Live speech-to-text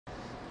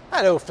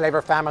Hello,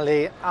 Flavor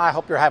family. I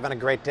hope you're having a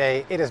great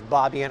day. It is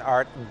Bobby and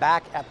Art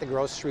back at the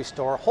grocery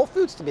store, Whole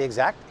Foods to be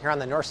exact, here on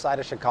the north side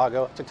of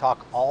Chicago to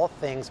talk all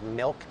things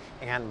milk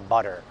and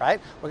butter, right?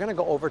 We're going to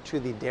go over to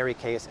the dairy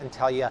case and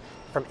tell you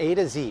from A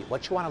to Z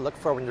what you want to look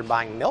for when you're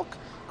buying milk,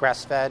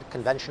 grass-fed,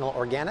 conventional,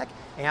 organic,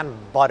 and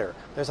butter.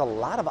 There's a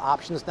lot of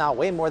options now,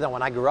 way more than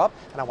when I grew up,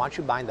 and I want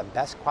you buying the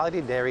best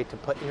quality dairy to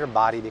put in your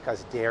body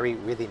because dairy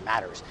really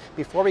matters.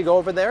 Before we go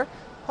over there,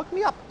 hook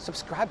me up.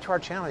 Subscribe to our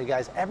channel, you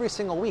guys. Every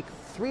single week,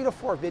 3 to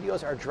 4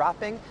 videos are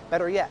dropping.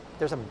 Better yet,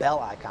 there's a bell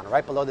icon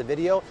right below the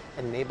video.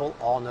 Enable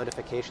all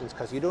notifications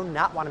because you do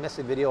not want to miss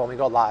a video when we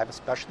go live,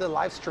 especially the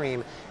live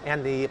stream,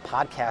 and the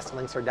podcast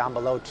links are down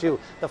below too.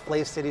 The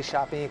Flav City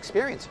Shopping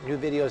Experience. New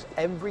videos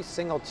every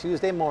single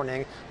Tuesday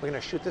morning. We're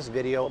going to shoot this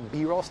video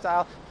B-roll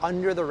style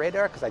under the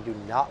radar because I do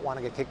not want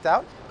to get kicked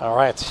out. All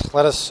right,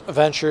 let us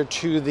venture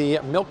to the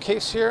milk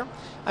case here.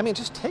 I mean,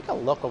 just take a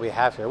look what we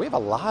have here. We have a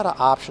lot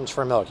of options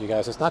for milk, you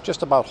guys. It's not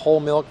just about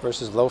whole milk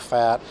versus low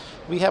fat.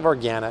 We have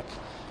organic.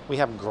 We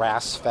have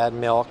grass-fed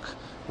milk.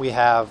 We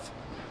have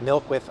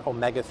milk with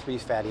omega-3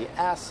 fatty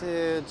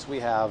acids. We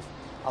have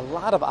a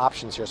lot of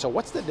options here. So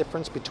what's the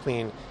difference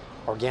between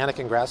organic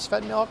and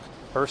grass-fed milk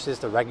versus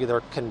the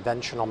regular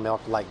conventional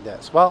milk like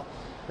this? Well,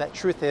 that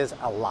truth is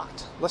a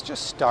lot. Let's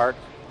just start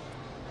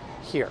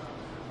here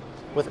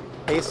with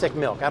basic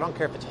milk. I don't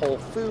care if it's Whole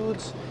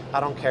Foods, I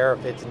don't care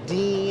if it's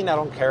Dean, I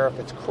don't care if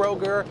it's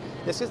Kroger.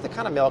 This is the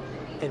kind of milk,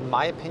 in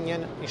my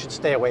opinion, you should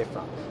stay away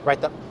from, right?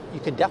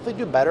 You can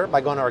definitely do better by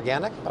going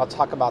organic, but I'll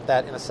talk about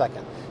that in a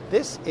second.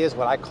 This is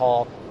what I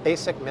call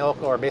basic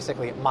milk, or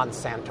basically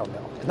Monsanto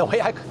milk.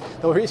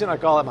 And the reason I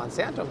call it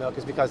Monsanto milk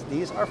is because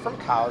these are from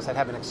cows that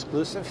have an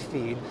exclusive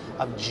feed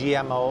of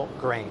GMO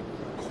grain,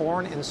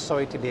 corn and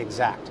soy to be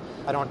exact.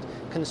 I don't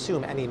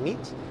consume any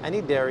meat,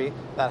 any dairy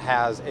that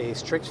has a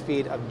strict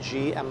feed of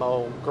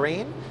GMO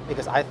grain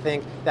because I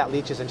think that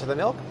leaches into the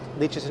milk,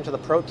 leaches into the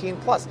protein.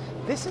 Plus,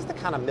 this is the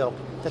kind of milk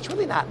that's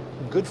really not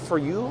good for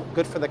you,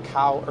 good for the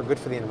cow, or good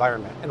for the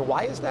environment. And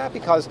why is that?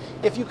 Because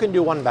if you can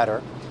do one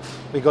better,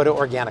 we go to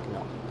organic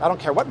milk. I don't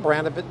care what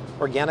brand of it,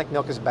 organic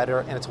milk is better,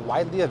 and it's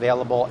widely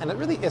available, and it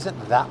really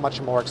isn't that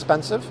much more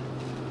expensive.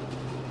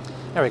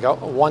 There we go,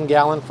 1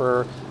 gallon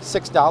for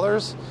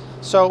 $6.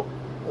 So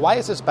why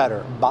is this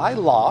better? By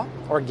law,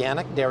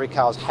 organic dairy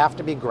cows have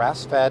to be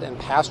grass-fed and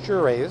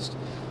pasture-raised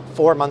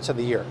 4 months of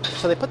the year.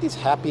 So they put these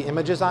happy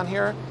images on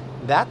here.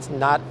 That's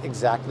not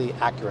exactly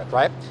accurate,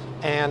 right?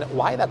 And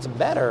why that's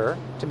better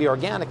to be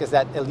organic is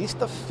that at least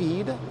the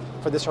feed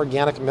for this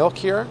organic milk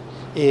here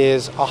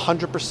is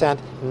 100%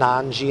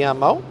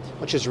 non-GMO,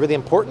 which is really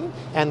important,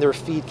 and their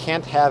feed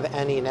can't have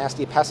any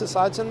nasty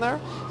pesticides in there.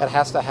 It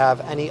has to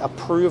have any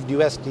approved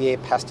USDA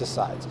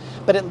pesticides.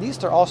 But at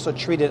least they're also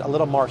treated a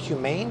little more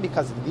humane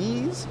because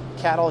these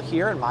cattle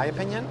here, in my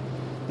opinion,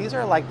 these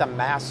are like the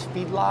mass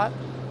feedlot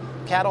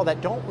cattle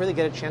that don't really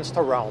get a chance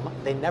to roam.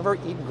 They never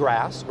eat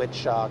grass,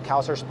 which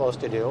cows are supposed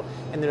to do,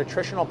 and the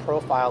nutritional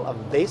profile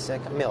of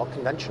basic milk,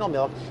 conventional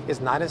milk, is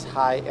not as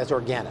high as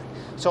organic.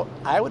 So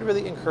I would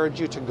really encourage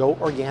you to go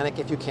organic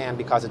if you can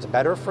because it's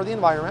better for the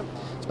environment,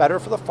 it's better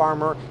for the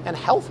farmer, and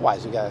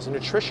health-wise, you guys, the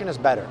nutrition is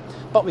better.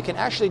 But we can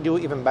actually do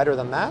even better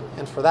than that,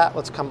 and for that,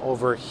 let's come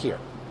over here.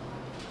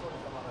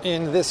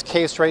 In this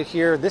case right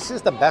here, this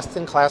is the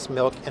best-in-class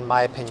milk in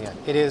my opinion.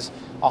 It is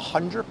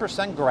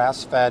 100%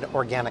 grass-fed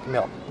organic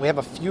milk. We have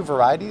a few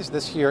varieties.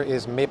 This here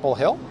is Maple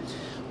Hill.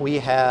 We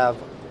have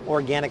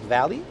Organic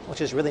Valley, which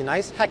is really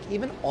nice. Heck,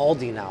 even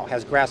Aldi now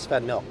has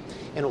grass-fed milk.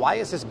 And why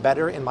is this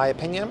better in my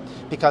opinion?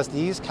 Because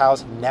these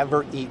cows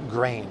never eat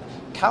grain.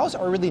 Cows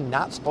are really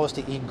not supposed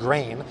to eat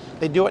grain.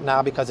 They do it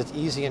now because it's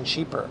easy and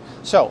cheaper.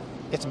 So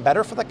it's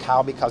better for the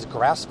cow because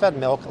grass-fed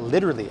milk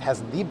literally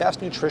has the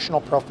best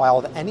nutritional profile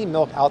of any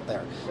milk out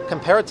there.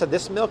 Compared to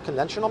this milk,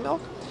 conventional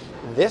milk,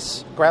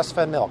 this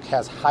grass-fed milk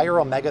has higher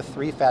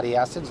omega-3 fatty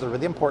acids, the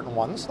really important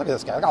ones. Look at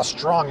this guy, look how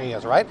strong he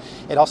is, right?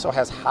 It also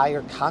has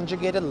higher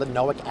conjugated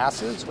linoleic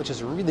acids, which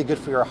is really good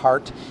for your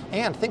heart.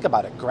 And think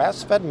about it,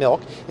 grass-fed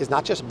milk is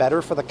not just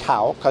better for the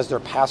cow because they're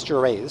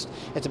pasture-raised,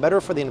 it's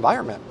better for the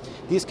environment.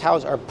 These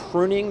cows are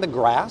pruning the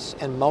grass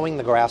and mowing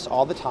the grass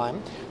all the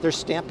time. They're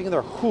stamping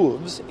their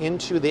hooves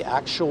into the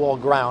actual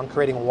ground,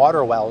 creating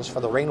water wells for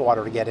the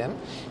rainwater to get in.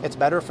 It's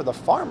better for the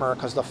farmer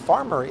because the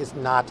farmer is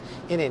not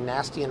in a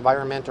nasty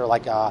environment or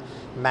like a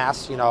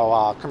mass,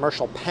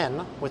 commercial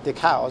pen with the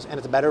cows, and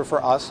it's better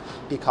for us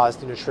because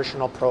the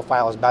nutritional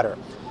profile is better.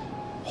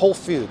 Whole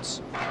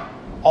Foods,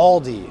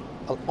 Aldi,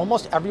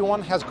 almost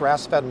everyone has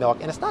grass-fed milk,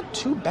 and it's not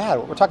too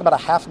bad. We're talking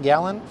about a half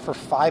gallon for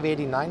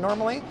 $5.89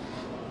 normally.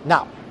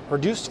 Now,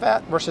 reduced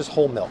fat versus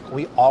whole milk.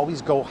 We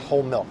always go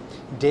whole milk.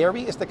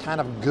 Dairy is the kind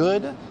of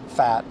good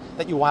fat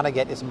that you want to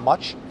get as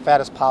much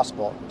fat as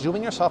possible,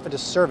 doing yourself a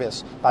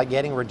disservice by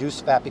getting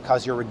reduced fat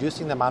because you're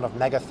reducing the amount of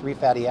omega-3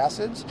 fatty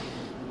acids.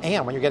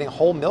 And when you're getting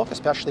whole milk,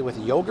 especially with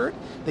yogurt,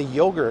 the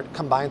yogurt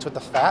combines with the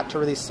fat to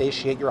really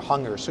satiate your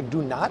hunger. So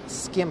do not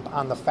skimp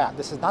on the fat.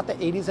 This is not the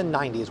 80s and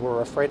 90s where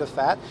we're afraid of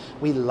fat.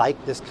 We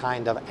like this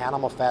kind of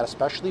animal fat,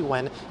 especially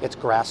when it's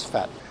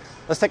grass-fed.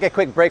 Let's take a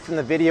quick break from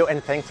the video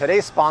and thank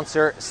today's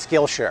sponsor,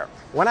 Skillshare.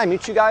 When I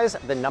meet you guys,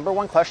 the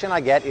 #1 question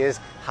I get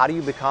is, how do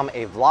you become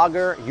a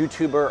vlogger,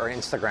 YouTuber, or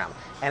Instagram?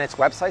 And it's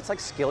websites like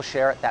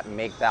Skillshare that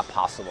make that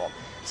possible.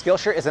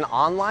 Skillshare is an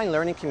online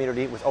learning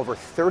community with over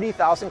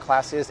 30,000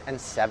 classes and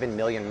 7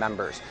 million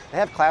members. They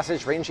have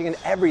classes ranging in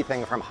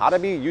everything from how to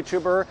be a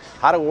YouTuber,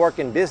 how to work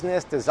in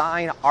business,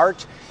 design,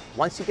 art.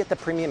 Once you get the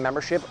premium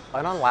membership,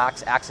 it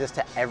unlocks access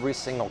to every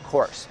single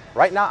course.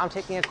 Right now, I'm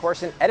taking a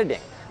course in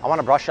editing. I want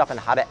to brush up on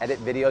how to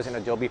edit videos in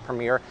Adobe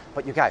Premiere,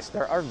 but you guys,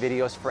 there are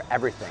videos for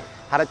everything.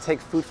 How to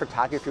take food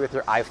photography with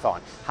your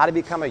iPhone, how to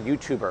become a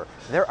YouTuber.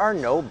 There are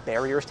no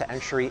barriers to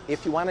entry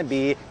if you want to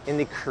be in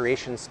the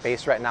creation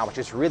space right now, which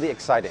is really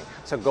exciting.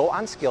 So go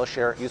on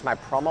Skillshare, use my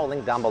promo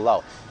link down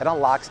below. It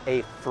unlocks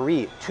a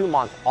free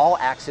 2-month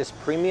all-access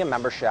premium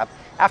membership.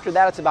 After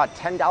that, it's about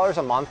 $10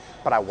 a month,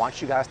 but I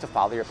want you guys to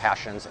follow your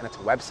passions, and it's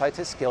websites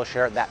at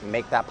Skillshare that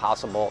make that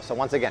possible. So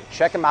once again,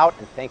 check them out,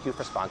 and thank you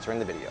for sponsoring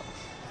the video.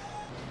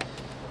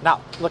 Now,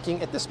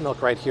 looking at this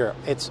milk right here,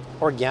 it's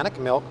organic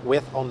milk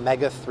with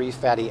omega-3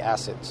 fatty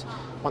acids.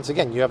 Once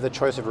again, you have the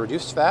choice of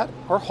reduced fat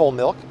or whole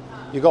milk.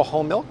 You go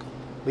whole milk,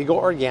 we go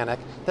organic.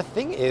 The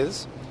thing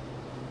is,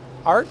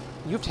 Art,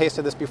 you've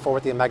tasted this before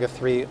with the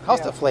omega-3.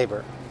 How's the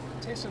flavor?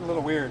 It tasted a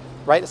little weird.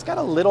 Right, it's got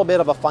a little bit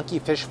of a funky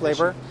fish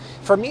flavor.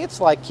 For me, it's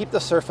like keep the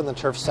surf and the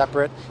turf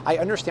separate. I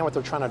understand what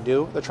they're trying to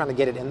do. They're trying to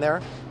get it in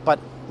there, but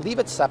leave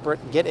it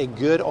separate. Get a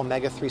good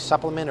omega-3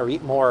 supplement or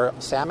eat more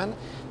salmon.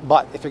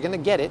 But if you're going to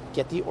get it,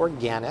 get the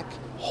organic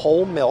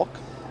whole milk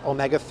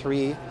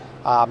omega-3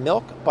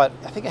 milk, but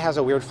I think it has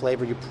a weird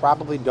flavor. You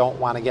probably don't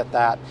want to get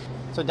that.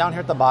 So down here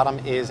at the bottom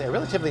is a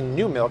relatively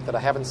new milk that I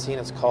haven't seen.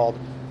 It's called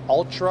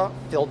ultra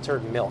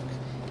filtered milk.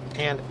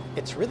 And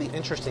it's really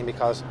interesting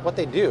because what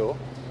they do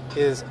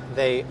is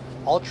they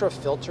ultra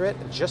filter it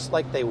just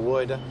like they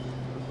would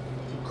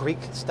Greek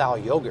style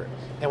yogurt.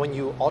 And when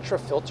you ultra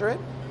filter it,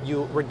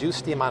 you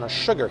reduce the amount of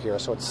sugar here.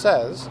 So it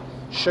says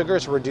sugar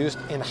is reduced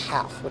in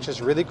half, which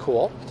is really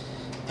cool.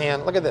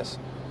 And look at this.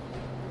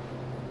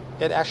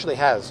 It actually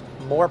has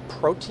more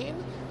protein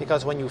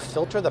because when you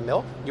filter the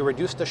milk, you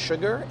reduce the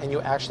sugar and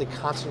you actually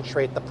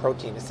concentrate the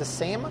protein. It's the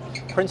same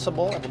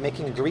principle of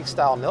making Greek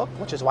style milk,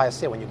 which is why I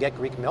say when you get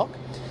Greek milk,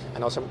 I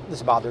know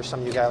this bothers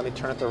some of you guys. Let me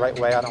turn it the right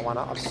way. I don't want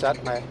to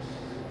upset my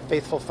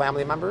faithful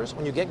family members.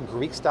 When you get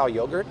Greek style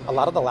yogurt, a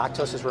lot of the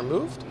lactose is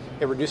removed.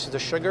 It reduces the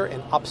sugar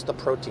and ups the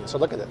protein. So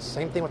look at this.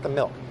 Same thing with the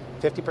milk.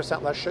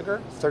 50% less sugar,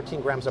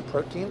 13 grams of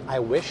protein. I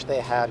wish they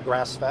had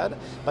grass-fed,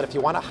 but if you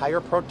want a higher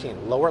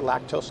protein, lower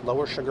lactose,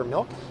 lower sugar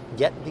milk,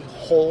 get the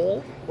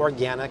whole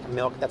organic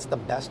milk. That's the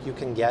best you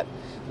can get.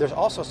 There's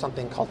also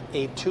something called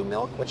A2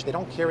 milk, which they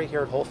don't carry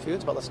here at Whole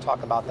Foods, but let's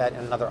talk about that in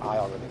another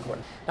aisle really quick.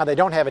 Now, they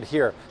don't have it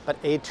here,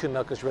 but A2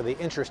 milk is really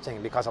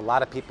interesting because a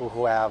lot of people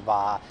who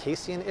have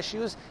casein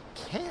issues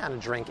can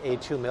drink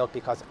A2 milk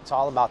because it's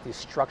all about the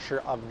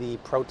structure of the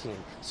protein.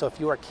 So if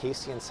you are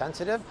casein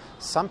sensitive,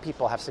 some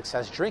people have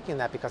success drinking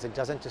that because it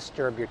doesn't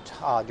disturb your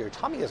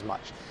tummy as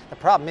much. The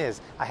problem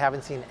is I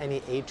haven't seen any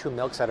A2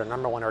 milks that are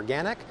 #1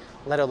 organic,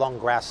 let alone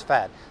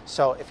grass-fed.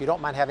 So if you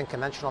don't mind having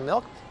conventional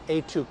milk,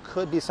 A2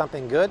 could be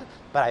something good,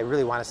 but I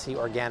really want to see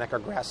organic or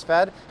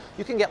grass-fed.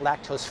 You can get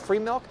lactose-free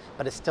milk,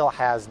 but it still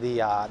has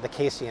the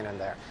casein in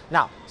there.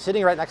 Now,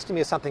 sitting right next to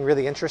me is something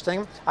really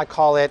interesting. I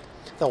call it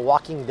the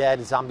Walking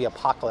Dead Zombie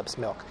Apocalypse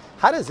milk.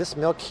 How does this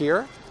milk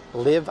here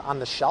live on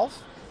the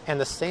shelf and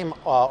the same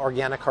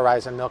Organic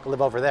Horizon milk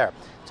live over there?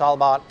 It's all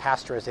about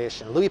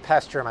pasteurization. Louis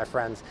Pasteur, my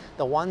friends,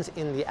 the ones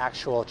in the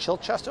actual chill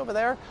chest over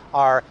there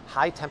are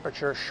high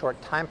temperature,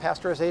 short time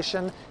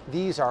pasteurization.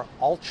 These are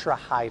ultra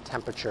high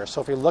temperature.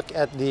 So if we look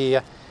at the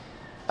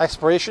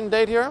expiration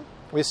date here,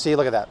 we see,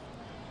 look at that.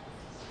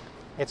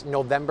 It's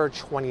November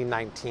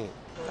 2019.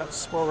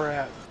 That's where we're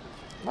at.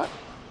 What?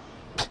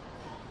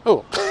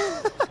 Ooh.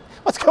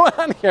 What's going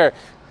on here?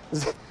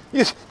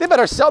 They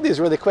better sell these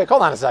really quick.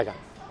 Hold on a second.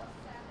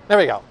 There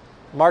we go.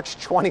 March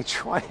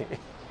 2020.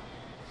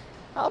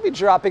 I'll be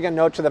dropping a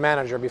note to the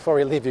manager before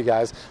we leave you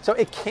guys. So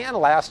it can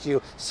last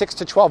you 6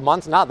 to 12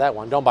 months. Not that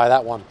one. Don't buy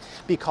that one.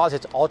 Because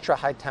it's ultra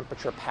high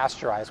temperature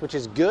pasteurized, which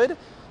is good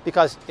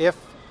because if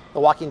The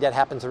Walking Dead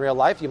happens in real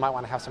life, you might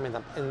want to have some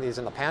in these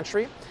in the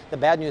pantry. The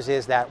bad news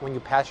is that when you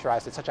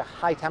pasteurize at such a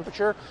high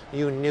temperature,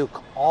 you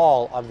nuke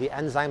all of the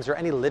enzymes or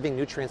any living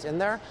nutrients in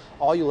there.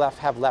 All you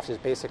have left is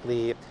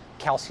basically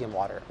calcium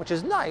water, which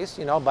is nice,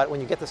 you know, but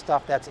when you get the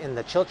stuff that's in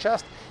the chill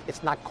chest,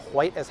 it's not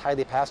quite as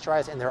highly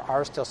pasteurized and there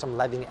are still some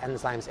living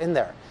enzymes in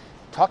there.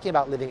 Talking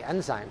about living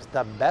enzymes,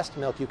 the best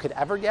milk you could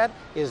ever get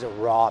is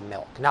raw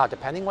milk. Now,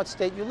 depending what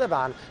state you live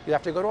on, you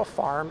have to go to a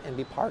farm and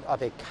be part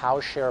of a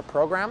cow share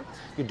program.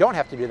 You don't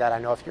have to do that. I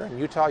know if you're in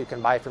Utah, you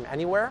can buy it from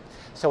anywhere.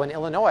 So in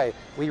Illinois,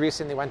 we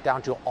recently went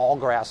down to All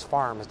Grass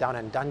Farms down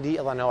in Dundee,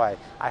 Illinois.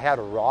 I had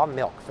raw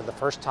milk for the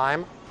first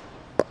time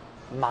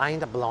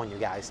mind blown, you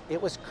guys.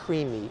 It was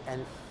creamy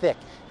and thick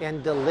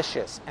and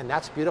delicious, and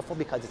that's beautiful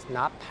because it's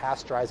not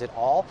pasteurized at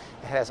all.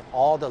 It has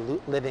all the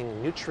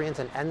living nutrients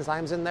and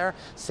enzymes in there.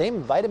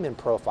 Same vitamin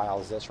profile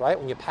as this, right?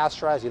 When you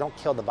pasteurize, you don't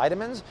kill the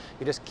vitamins,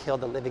 you just kill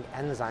the living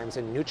enzymes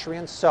and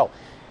nutrients. So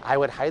I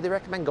would highly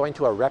recommend going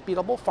to a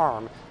reputable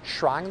farm,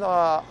 trying the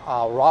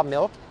raw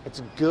milk.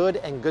 It's good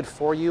and good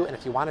for you, and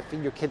if you want to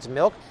feed your kids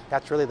milk,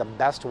 that's really the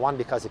best one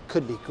because it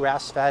could be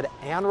grass-fed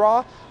and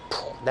raw.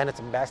 Then it's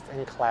best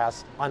in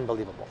class,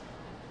 unbelievable.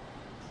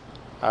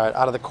 All right,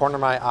 out of the corner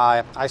of my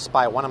eye, I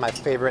spy one of my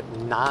favorite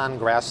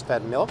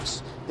non-grass-fed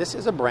milks. This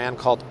is a brand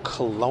called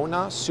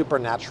Kelowna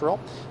Supernatural.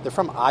 They're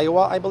from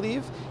Iowa, I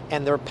believe,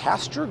 and they're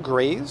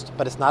pasture-grazed,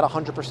 but it's not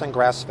 100%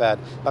 grass-fed.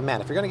 But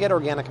man, if you're gonna get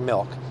organic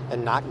milk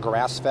and not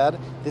grass-fed,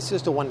 this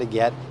is the one to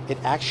get. It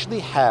actually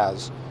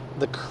has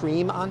the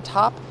cream on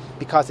top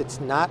because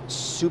it's not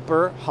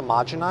super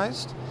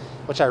homogenized,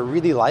 which I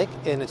really like,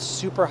 and it's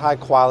super high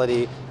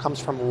quality, comes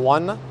from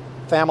one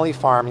family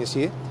farm, you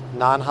see,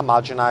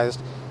 non-homogenized.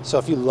 So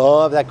if you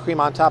love that cream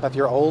on top, if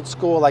you're old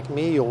school like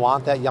me, you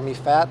want that yummy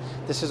fat,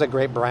 this is a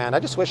great brand. I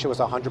just wish it was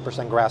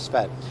 100%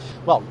 grass-fed.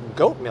 Well,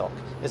 goat milk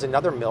is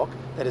another milk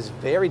that is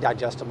very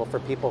digestible for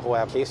people who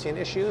have casein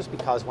issues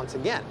because, once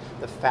again,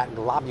 the fat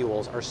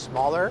globules are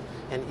smaller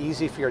and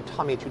easy for your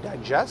tummy to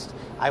digest.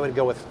 I would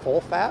go with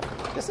full fat.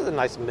 This is a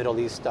nice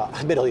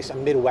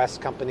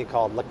Midwest company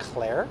called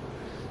LeClaire.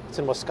 It's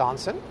in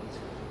Wisconsin,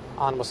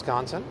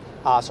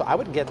 so I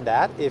would get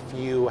that if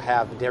you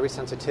have dairy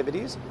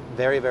sensitivities.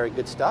 Very, very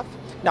good stuff.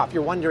 Now, if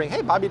you're wondering,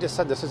 hey, Bobby just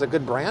said this is a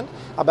good brand,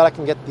 I bet I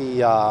can get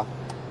the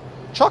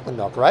chocolate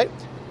milk, right?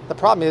 The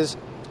problem is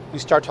you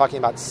start talking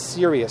about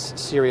serious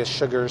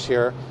sugars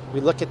here.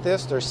 We look at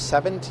this, there's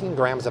 17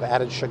 grams of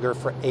added sugar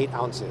for 8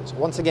 ounces.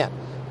 Once again,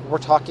 we're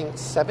talking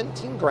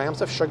 17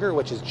 grams of sugar,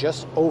 which is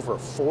just over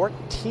 4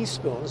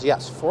 teaspoons,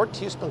 yes, 4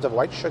 teaspoons of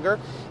white sugar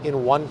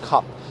in 1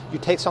 cup. You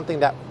take something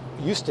that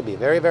used to be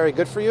very, very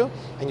good for you,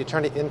 and you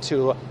turn it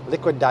into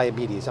liquid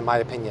diabetes, in my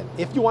opinion.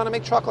 If you want to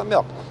make chocolate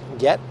milk,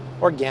 get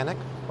organic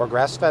or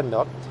grass-fed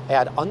milk,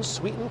 add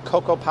unsweetened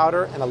cocoa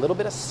powder and a little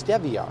bit of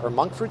stevia or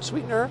monk fruit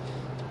sweetener,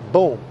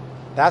 boom.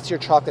 That's your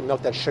chocolate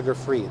milk that's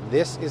sugar-free.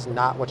 This is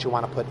not what you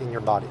want to put in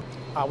your body.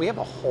 We have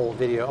a whole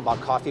video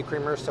about coffee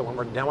creamers, so when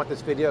we're done with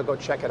this video, go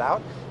check it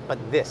out.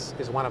 But this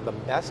is one of the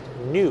best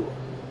new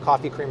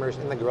coffee creamers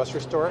in the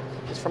grocery store.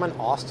 It's from an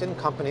Austin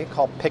company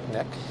called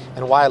Picnic.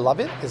 And why I love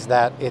it is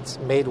that it's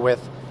made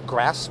with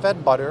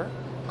grass-fed butter,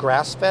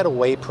 grass-fed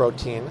whey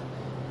protein,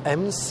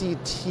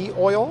 MCT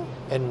oil,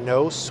 and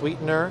no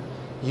sweetener.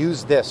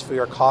 Use this for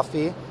your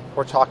coffee.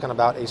 We're talking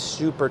about a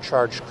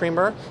supercharged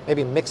creamer.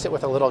 Maybe mix it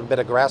with a little bit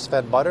of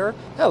grass-fed butter.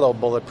 Hello,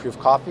 bulletproof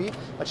coffee.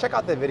 But check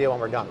out the video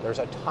when we're done. There's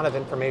a ton of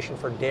information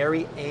for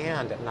dairy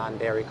and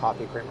non-dairy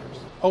coffee creamers.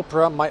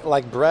 Oprah might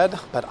like bread,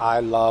 but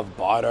I love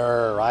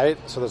butter, right?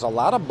 So there's a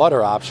lot of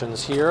butter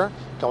options here,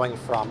 going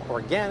from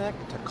organic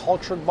to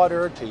cultured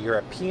butter to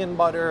European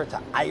butter to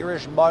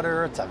Irish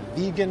butter to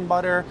vegan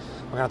butter.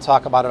 We're going to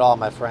talk about it all,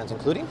 my friends,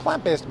 including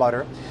plant-based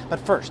butter. But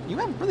first, you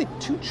have really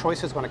 2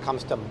 choices when it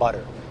comes to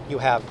butter. You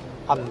have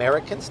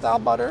American style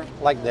butter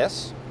like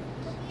this,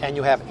 and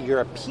you have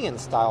European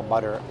style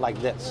butter like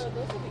this.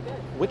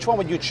 Which one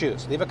would you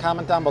choose? Leave a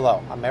comment down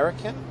below.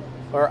 American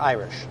or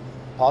Irish?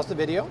 Pause the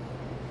video.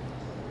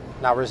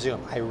 Now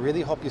resume. I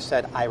really hope you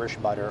said Irish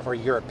butter or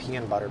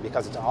European butter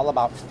because it's all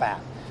about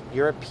fat.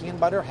 European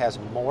butter has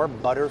more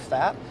butter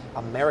fat.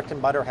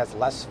 American butter has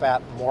less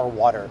fat, more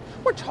water.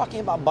 We're talking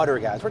about butter,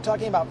 guys. We're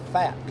talking about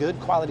fat, good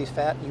quality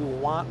fat. You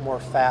want more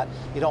fat.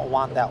 You don't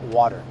want that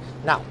water.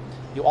 Now,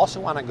 you also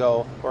want to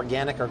go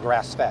organic or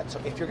grass-fed. So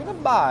if you're going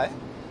to buy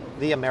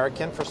the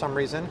American for some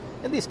reason,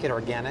 at least get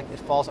organic. It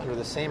falls under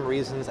the same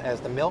reasons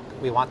as the milk.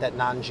 We want that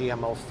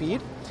non-GMO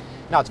feed.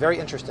 Now, it's very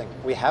interesting.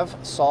 We have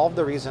solved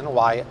the reason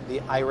why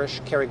the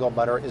Irish Kerrygold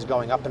butter is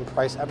going up in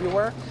price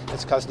everywhere.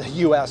 It's because the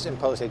U.S.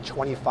 imposed a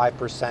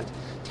 25%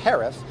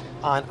 tariff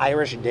on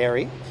Irish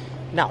dairy.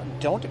 Now,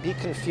 don't be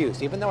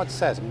confused. Even though it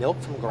says milk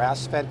from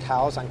grass-fed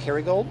cows on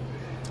Kerrygold,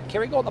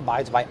 Kerrygold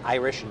abides by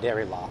Irish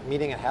dairy law,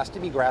 meaning it has to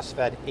be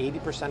grass-fed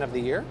 80% of the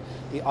year.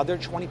 The other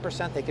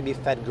 20%, they can be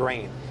fed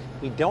grain.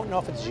 We don't know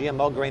if it's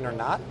GMO grain or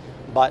not,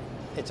 but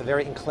it's a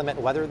very inclement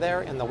weather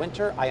there in the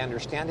winter. I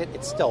understand it.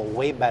 It's still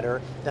way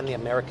better than the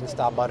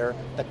American-style butter.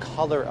 The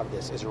color of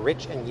this is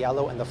rich and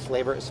yellow, and the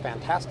flavor is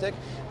fantastic.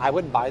 I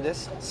would buy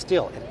this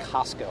still at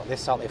Costco. They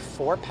sell a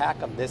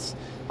 4-pack of this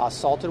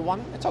salted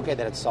one. It's okay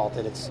that it's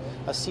salted. It's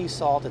a sea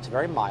salt. It's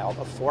very mild.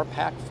 A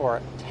 4-pack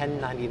for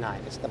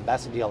 $10.99. It's the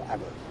best deal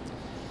ever.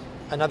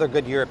 Another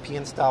good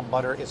European-style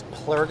butter is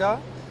Plurga.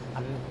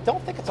 I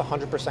don't think it's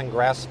 100%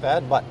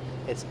 grass-fed, but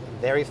it's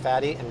very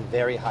fatty and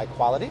very high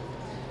quality.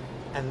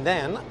 And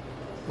then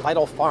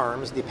Vital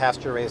Farms, the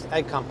pasture-raised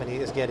egg company,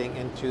 is getting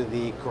into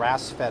the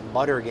grass-fed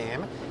butter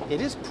game. It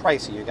is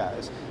pricey, you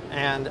guys,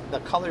 and the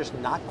color's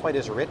not quite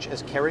as rich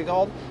as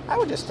Kerrygold. I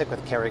would just stick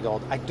with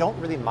Kerrygold. I don't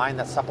really mind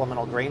that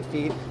supplemental grain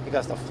feed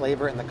because the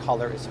flavor and the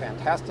color is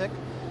fantastic.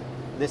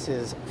 This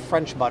is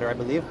French butter, I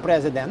believe,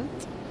 President.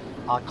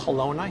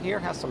 Kelowna here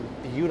has some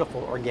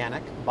beautiful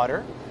organic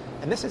butter.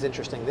 And this is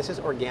interesting. This is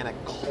organic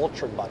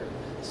cultured butter.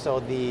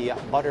 So the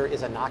butter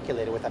is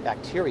inoculated with a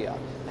bacteria,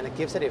 and it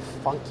gives it a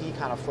funky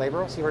kind of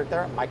flavor. See right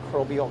there?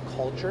 Microbial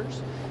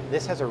cultures.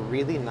 This has a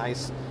really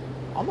nice,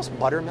 almost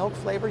buttermilk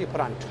flavor you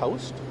put on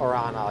toast or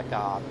on like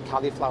a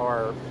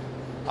cauliflower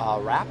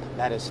wrap.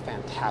 That is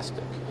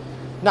fantastic.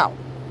 Now,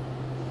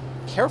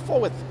 careful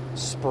with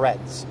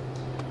spreads.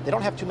 They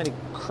don't have too many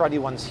cruddy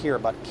ones here,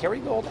 but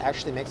Kerrygold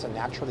actually makes a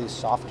naturally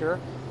softer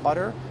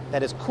butter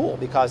that is cool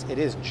because it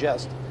is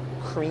just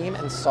cream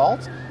and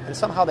salt, and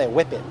somehow they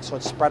whip it so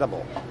it's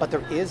spreadable. But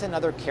there is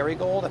another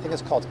Kerrygold, I think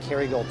it's called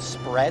Kerrygold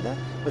Spread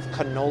with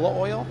canola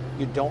oil.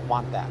 You don't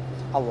want that.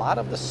 A lot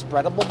of the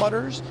spreadable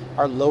butters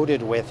are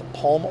loaded with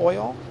palm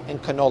oil and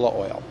canola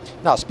oil.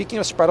 Now, speaking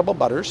of spreadable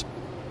butters,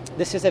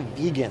 this is a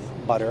vegan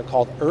butter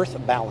called Earth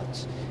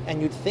Balance.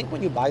 And you'd think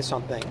when you buy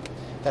something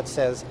that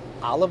says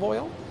olive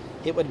oil,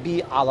 it would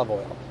be olive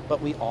oil.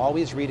 But we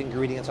always read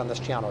ingredients on this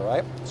channel,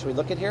 right? So we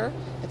look at here,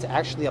 it's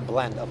actually a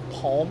blend of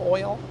palm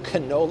oil,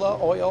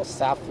 canola oil,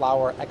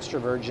 safflower, extra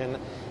virgin,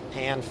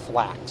 and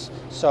flax.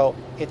 So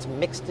it's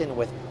mixed in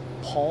with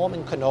palm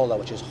and canola,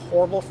 which is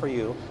horrible for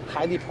you,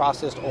 highly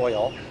processed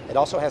oil. It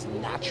also has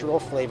natural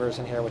flavors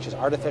in here, which is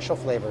artificial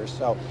flavors.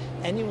 So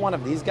any one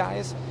of these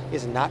guys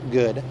is not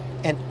good.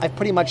 And I've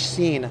pretty much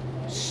seen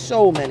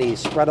so many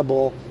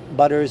spreadable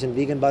butters and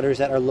vegan butters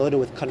that are loaded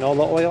with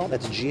canola oil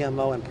that's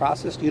GMO and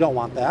processed. You don't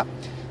want that.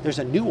 There's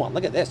a new one.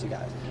 Look at this, you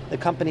guys. The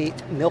company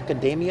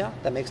Milkademia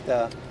that makes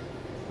the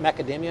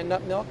macadamia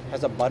nut milk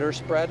has a butter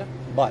spread,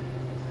 but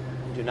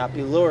do not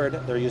be lured.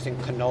 They're using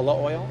canola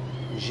oil,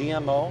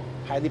 GMO,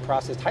 highly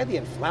processed, highly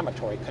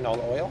inflammatory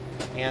canola oil,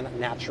 and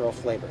natural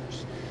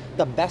flavors.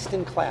 The best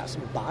in class,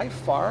 by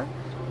far,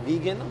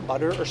 vegan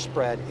butter or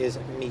spread is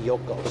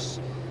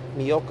Miyoko's.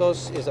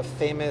 Miyoko's is a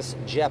famous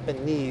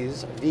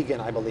Japanese vegan,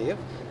 I believe.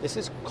 This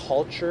is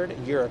cultured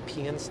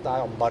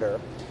European-style butter.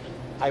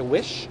 I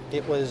wish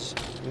it was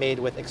made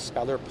with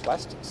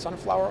expeller-pressed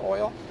sunflower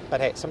oil,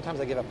 but hey, sometimes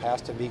I give a pass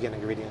to vegan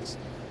ingredients.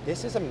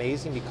 This is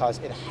amazing because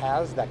it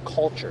has that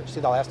culture. See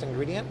the last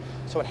ingredient?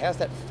 So it has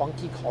that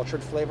funky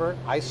cultured flavor.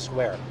 I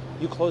swear,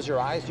 you close your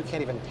eyes, you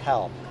can't even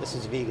tell this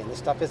is vegan. This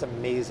stuff is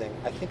amazing.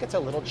 I think it's a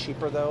little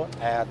cheaper though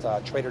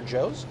at Trader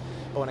Joe's,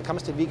 but when it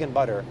comes to vegan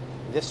butter,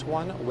 this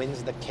one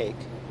wins the cake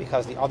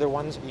because the other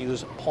ones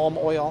use palm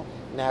oil,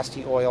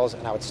 nasty oils,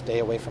 and I would stay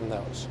away from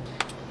those.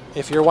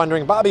 If you're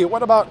wondering, Bobby,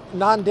 what about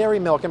non-dairy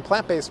milk and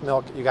plant-based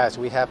milk? You guys,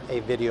 we have a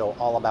video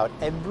all about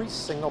every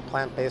single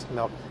plant-based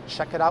milk.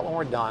 Check it out when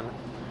we're done.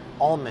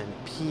 Almond,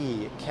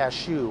 pea,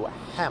 cashew,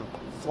 hemp,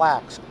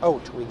 flax,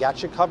 oat. We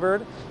got you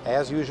covered.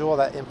 As usual,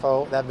 that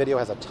video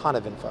has a ton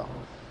of info.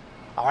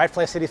 All right,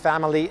 Flay City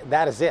family,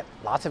 that is it.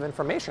 Lots of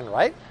information,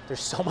 right? There's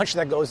so much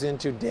that goes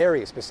into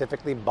dairy,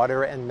 specifically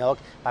butter and milk,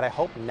 but I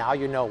hope now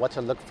you know what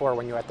to look for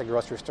when you're at the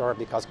grocery store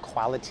because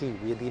quality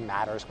really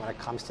matters when it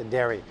comes to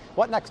dairy.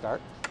 What next,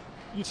 Art?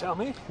 You tell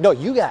me. No,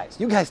 you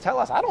guys tell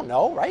us. I don't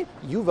know, right?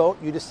 You vote,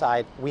 you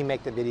decide, we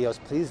make the videos.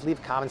 Please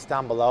leave comments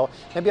down below.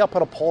 Maybe I'll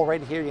put a poll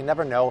right here, you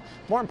never know.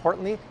 More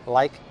importantly,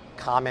 like,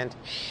 comment,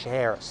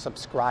 share,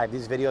 subscribe.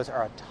 These videos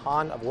are a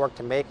ton of work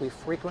to make. We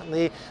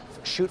frequently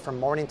shoot from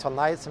morning till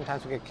night.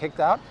 Sometimes we get kicked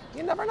out.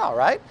 You never know,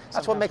 right?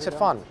 That's what makes it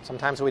fun.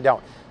 Sometimes we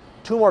don't.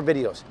 2 more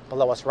videos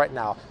below us right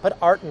now. But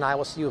Art and I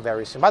will see you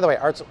very soon. By the way,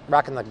 Art's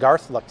rocking the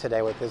Garth look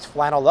today with his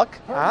flannel look.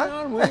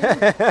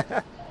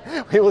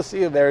 We will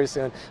see you very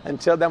soon.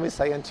 Until then, we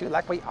say unto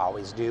like we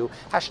always do.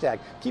 Hashtag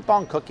keep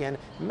on cooking.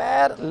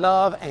 Mad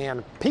love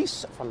and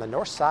peace from the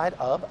north side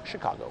of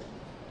Chicago.